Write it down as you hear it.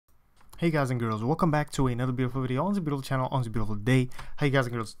Hey guys and girls, welcome back to another beautiful video on the beautiful channel on the beautiful day. How you guys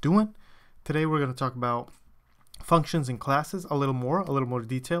and girls doing? Today we're going to talk about functions and classes a little more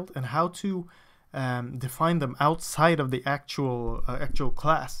detailed, and how to define them outside of the actual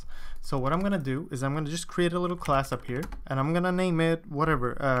class. So what I'm going to do is I'm going to just create a little class up here, and I'm going to name it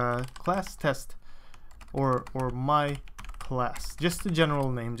whatever, class test or my class, just a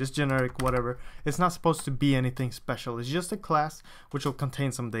general name, just generic, whatever. It's not supposed to be anything special. It's just a class which will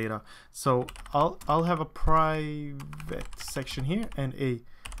contain some data. So I'll have a private section here and a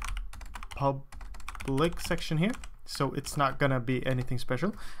public section here. So it's not gonna be anything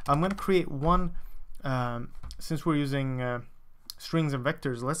special. I'm gonna create one, since we're using strings and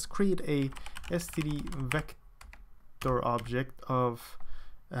vectors, let's create a std vector object of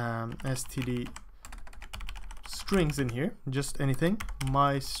std strings in here, just anything,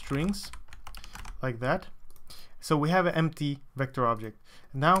 my strings, like that. So we have an empty vector object.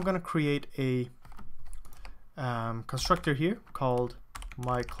 Now I'm going to create a constructor here called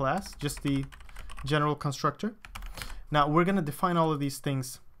my class, just the general constructor. Now we're going to define all of these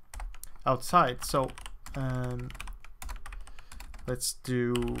things outside. So let's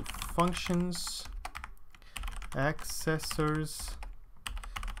do functions, accessors,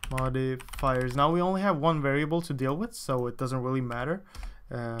 modifiers. Now we only have one variable to deal with, so it doesn't really matter.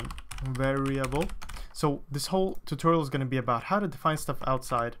 Variable. So this whole tutorial is going to be about how to define stuff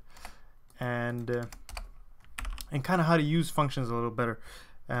outside, and kind of how to use functions a little better.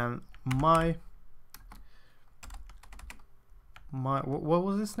 What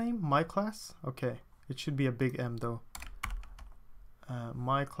was this name? My class. Okay, it should be a big M though.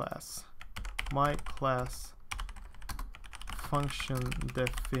 My class function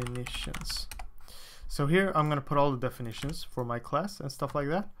definitions. So here I'm going to put all the definitions for my class and stuff like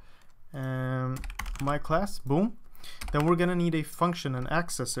that. My class, boom. Then we're going to need a function, an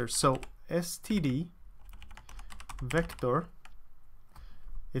accessor. So std vector,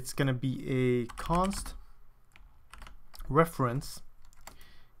 it's going to be a const reference,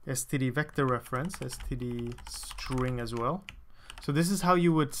 std vector reference, std string as well. So this is how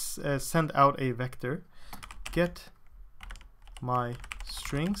you would send out a vector. Get my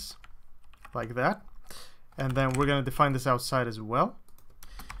strings, like that. And then we're going to define this outside as well,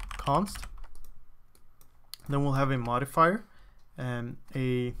 const. Then we'll have a modifier and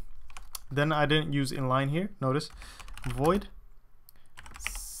then I didn't use inline here, notice, void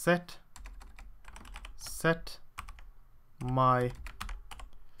set my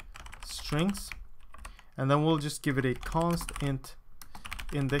strings, and then we'll just give it a const int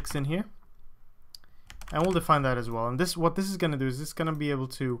index in here, and we'll define that as well. And what this is going to do is it's going to be able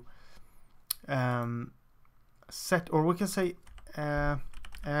to set, or we can say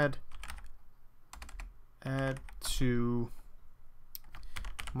add to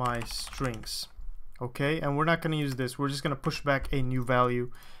my strings. Okay, and we're not going to use this. We're just going to push back a new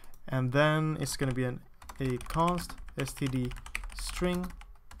value, and then it's going to be a const std string.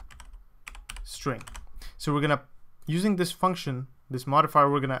 So we're going to, using this function, this modifier,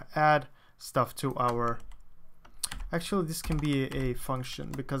 we're going to add stuff to our, actually this can be a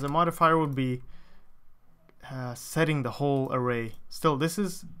function, because a modifier would be setting the whole array. Still, this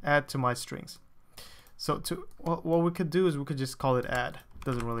is add to my strings. So what we could do is we could just call it add.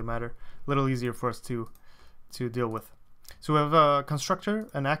 Doesn't really matter. A little easier for us to deal with. So we have a constructor,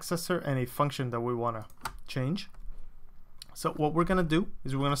 an accessor, and a function that we want to change. So what we're gonna do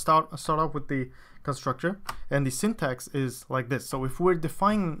is we're gonna start off with the constructor, and the syntax is like this. So if we're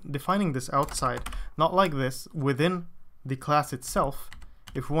defining this outside, not like this within the class itself,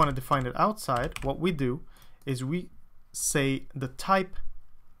 if we want to define it outside, what we do is we say the type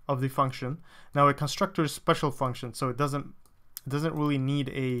of the function. Now a constructor is special function, so it doesn't really need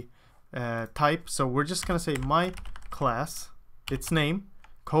a type. So we're just gonna say my class, its name,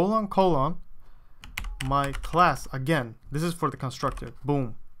 colon, my class. Again, this is for the constructor,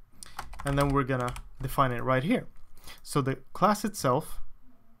 boom. And then we're gonna define it right here. So the class itself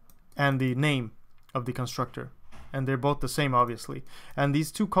and the name of the constructor, and they're both the same obviously. And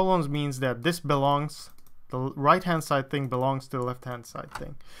these two colons means that this belongs, the right hand side thing belongs to the left hand side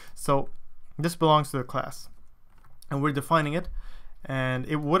thing. So this belongs to the class, and we're defining it, and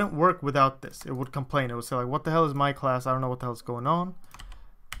it wouldn't work without this. It would complain. It would say like, what the hell is my class? I don't know what the hell is going on.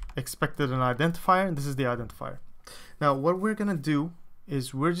 Expected an identifier, and this is the identifier. Now what we're gonna do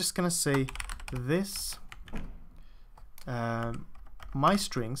is we're just gonna say this my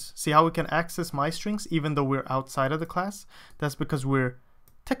strings. See how we can access my strings even though we're outside of the class? That's because we're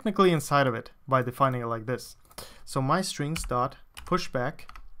technically inside of it by defining it like this. So my strings dot push back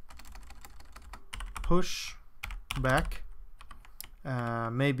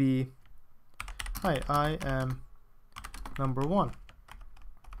maybe hi, I am number 1,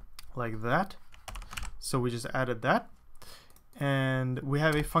 like that. So we just added that, and we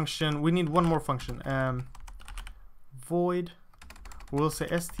have a function. We need one more function. Void, we'll say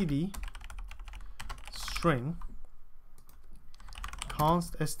std string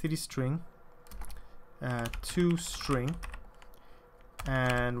const std string to string,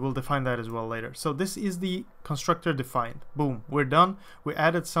 and we'll define that as well later. So this is the constructor defined. Boom, we're done. We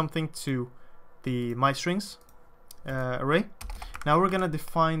added something to the myStrings array. Now we're gonna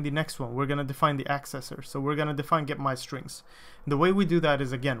define the next one. We're gonna define the accessor. So we're gonna define getMyStrings. The way we do that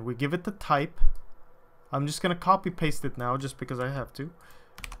is, again, we give it the type. I'm just gonna copy paste it now just because I have to,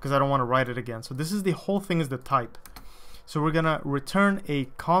 because I don't want to write it again. So this is the whole thing, is the type. So we're gonna return a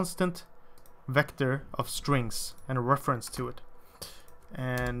constant vector of strings and a reference to it.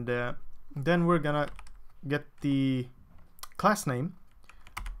 And then we're gonna get the class name,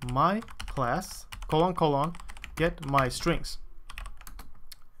 my class : get my strings,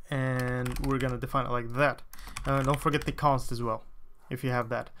 and we're gonna define it like that. Don't forget the const as well if you have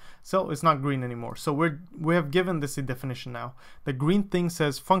that. So it's not green anymore. So we have given this a definition now. The green thing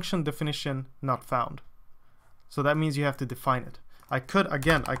says function definition not found. So that means you have to define it. I could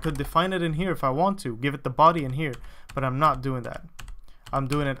define it in here if I want to, give it the body in here, but I'm not doing that. I'm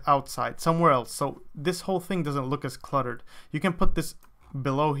doing it outside, somewhere else. So this whole thing doesn't look as cluttered. You can put this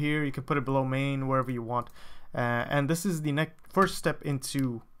below here, you can put it below main, wherever you want. And this is the first step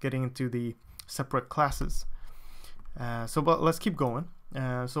into getting into the separate classes. But let's keep going.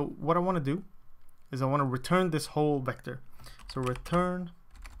 So what I want to do is I want to return this whole vector. So return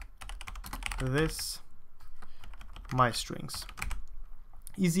this myStrings.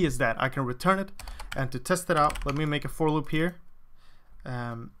 Easy as that. I can return it, and to test it out, let me make a for loop here.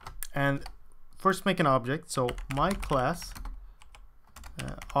 And first make an object. So my class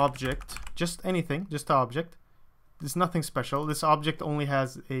object, just anything, just an object. There's nothing special. This object only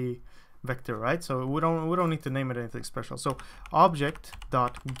has a vector, right? So we don't need to name it anything special. So object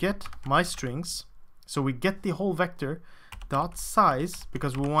dot get my strings. So we get the whole vector dot size,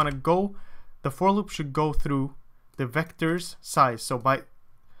 because we want to go, the for loop should go through the vector's size. So by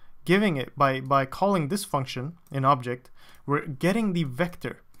giving it, by calling this function in object, we're getting the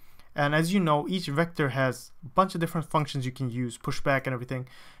vector. And as you know, each vector has a bunch of different functions you can use, pushback and everything.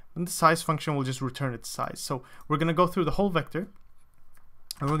 And the size function will just return its size. So we're going to go through the whole vector,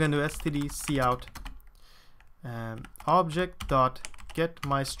 and we're going to do std cout object dot get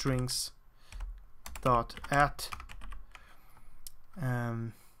my strings dot at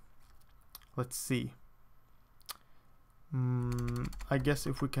let's see, I guess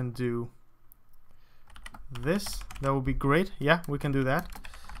if we can do this, that would be great. Yeah, we can do that.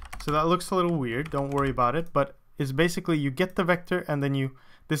 So that looks a little weird, don't worry about it, but it's basically you get the vector, and then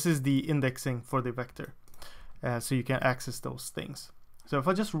this is the indexing for the vector, so you can access those things. So if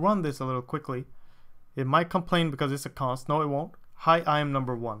I just run this a little quickly, it might complain because it's a const. No, it won't. Hi, I am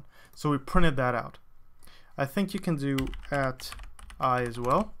number 1. So we printed that out. I think you can do at I as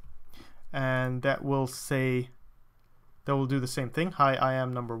well, and that will do the same thing. Hi, I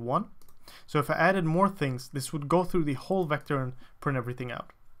am number 1. So if I added more things, this would go through the whole vector and print everything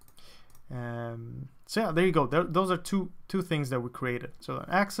out. So yeah, there you go. Those are two things that we created. So an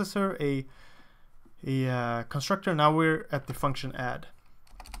accessor, a constructor. Now we're at the function add.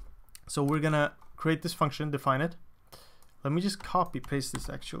 So we're gonna create this function, define it. Let me just copy paste this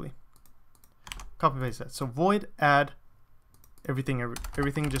actually. Copy paste that. So void add everything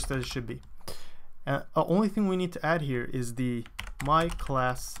just as it should be. The only thing we need to add here is the my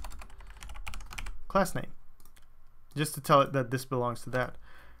class name, just to tell it that this belongs to that.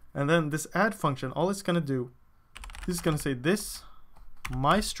 And then this add function, all it's gonna do is gonna say this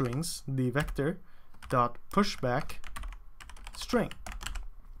my strings, the vector dot pushback string.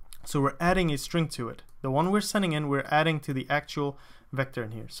 So we're adding a string to it. The one we're sending in, we're adding to the actual vector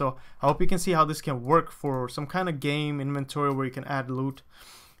in here. So I hope you can see how this can work for some kind of game inventory where you can add loot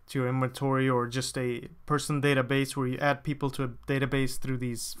to your inventory, or just a person database where you add people to a database through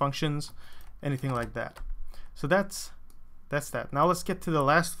these functions, anything like that. So that's that. Now let's get to the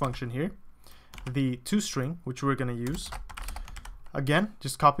last function here, the toString, which we're going to use. Again,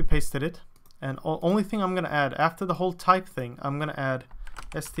 just copy pasted it, and only thing I'm going to add after the whole type thing, I'm going to add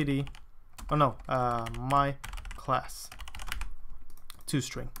std my class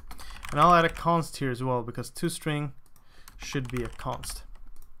toString, and I'll add a const here as well, because toString should be a const.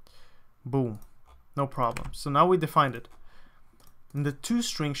 Boom, no problem. So now we defined it, and the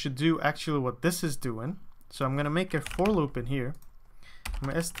toString should do actually what this is doing. So I'm going to make a for loop in here. I'm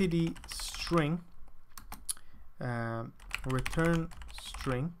going to std string return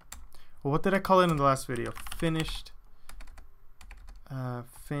string. what did I call it in the last video? Finished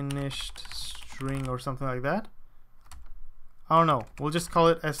string or something like that. I don't know. We'll just call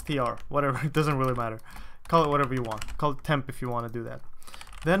it str. Whatever. It doesn't really matter. Call it whatever you want. Call it temp if you want to do that.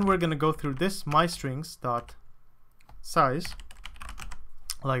 Then we're gonna go through this myStrings.size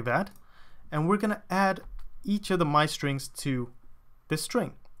like that, and we're gonna add each of the myStrings to this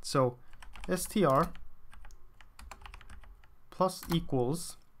string. So str plus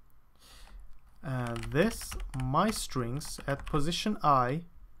equals this myStrings at position I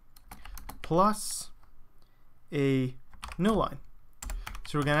plus a new line.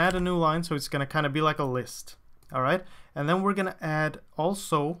 So we're gonna add a new line, so it's gonna kind of be like a list. All right, and then we're gonna add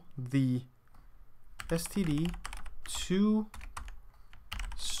also the std to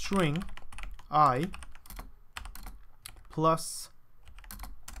string I plus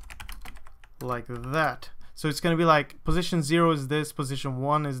like that. So it's going to be like position 0 is this, position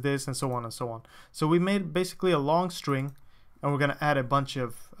 1 is this, and so on and so on. So we made basically a long string, and we're going to add a bunch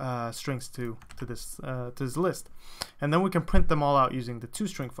of strings to this list, and then we can print them all out using the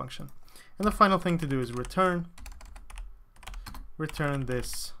toString function. And the final thing to do is return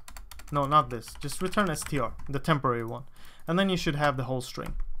this, no, not this, just return str, the temporary one, and then you should have the whole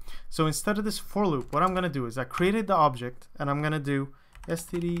string. So instead of this for loop, what I'm going to do is I created the object, and I'm going to do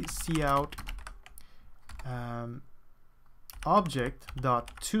std cout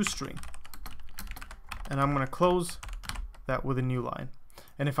object.toString, and I'm going to close that with a new line.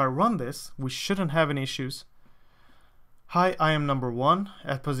 And if I run this, we shouldn't have any issues. Hi, I am number 1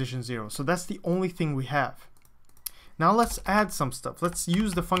 at position 0. So that's the only thing we have. Now let's add some stuff. Let's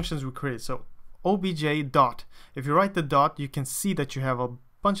use the functions we created. So obj dot. If you write the dot, you can see that you have a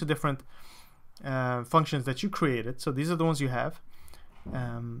bunch of different functions that you created. So these are the ones you have.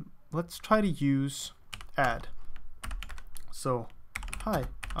 Let's try to use add. So hi,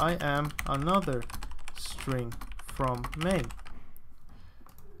 I am another string from main.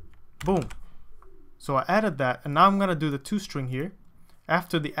 Boom. So I added that, and now I'm gonna do the toString here.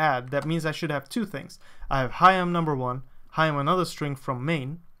 After the add, that means I should have two things. I have hi, I'm number 1, hi, I'm another string from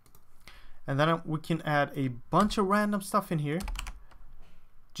main, and then we can add a bunch of random stuff in here.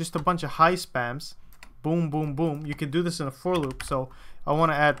 Just a bunch of hi spams. Boom, boom, boom. You can do this in a for loop. So I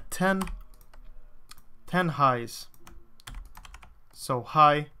want to add 10 highs. So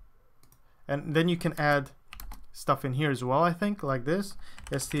hi, and then you can add stuff in here as well, I think, like this.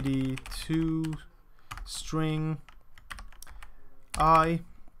 std to string I.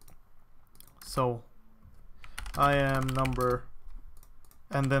 So I am number,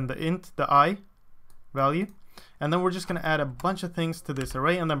 and then the int, the I value. And then we're just going to add a bunch of things to this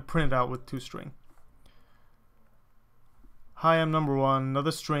array and then print it out with toString. Hi, I'm number 1,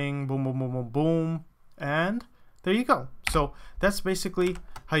 another string, boom, boom, boom, boom, boom, and there you go. So that's basically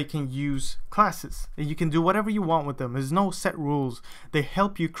how you can use classes. And you can do whatever you want with them. There's no set rules. They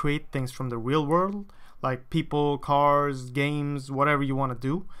help you create things from the real world, like people, cars, games, whatever you want to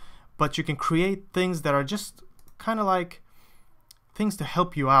do. But you can create things that are just kind of like things to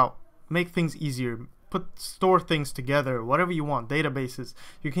help you out, make things easier, store things together, whatever you want, databases.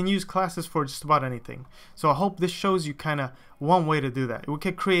 You can use classes for just about anything. So I hope this shows you kind of one way to do that. We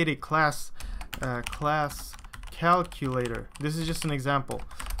could create a class calculator. This is just an example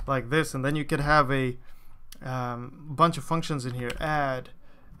like this, and then you could have a bunch of functions in here, add,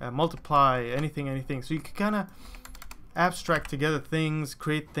 multiply, anything. So you can kind of abstract together things,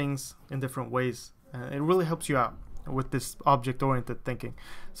 create things in different ways. It really helps you out with this object-oriented thinking.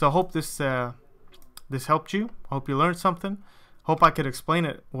 So I hope this helped you. Hope you learned something. Hope I could explain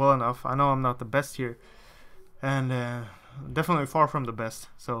it well enough. I know I'm not the best here, and definitely far from the best.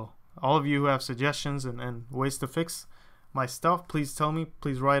 So all of you who have suggestions and ways to fix my stuff, please tell me.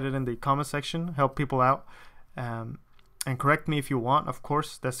 Please write it in the comment section. Help people out, and correct me if you want. Of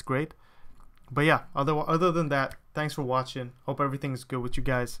course, that's great. But yeah, other than that, thanks for watching. Hope everything's good with you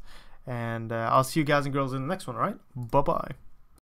guys, and I'll see you guys and girls in the next one. All right, bye bye.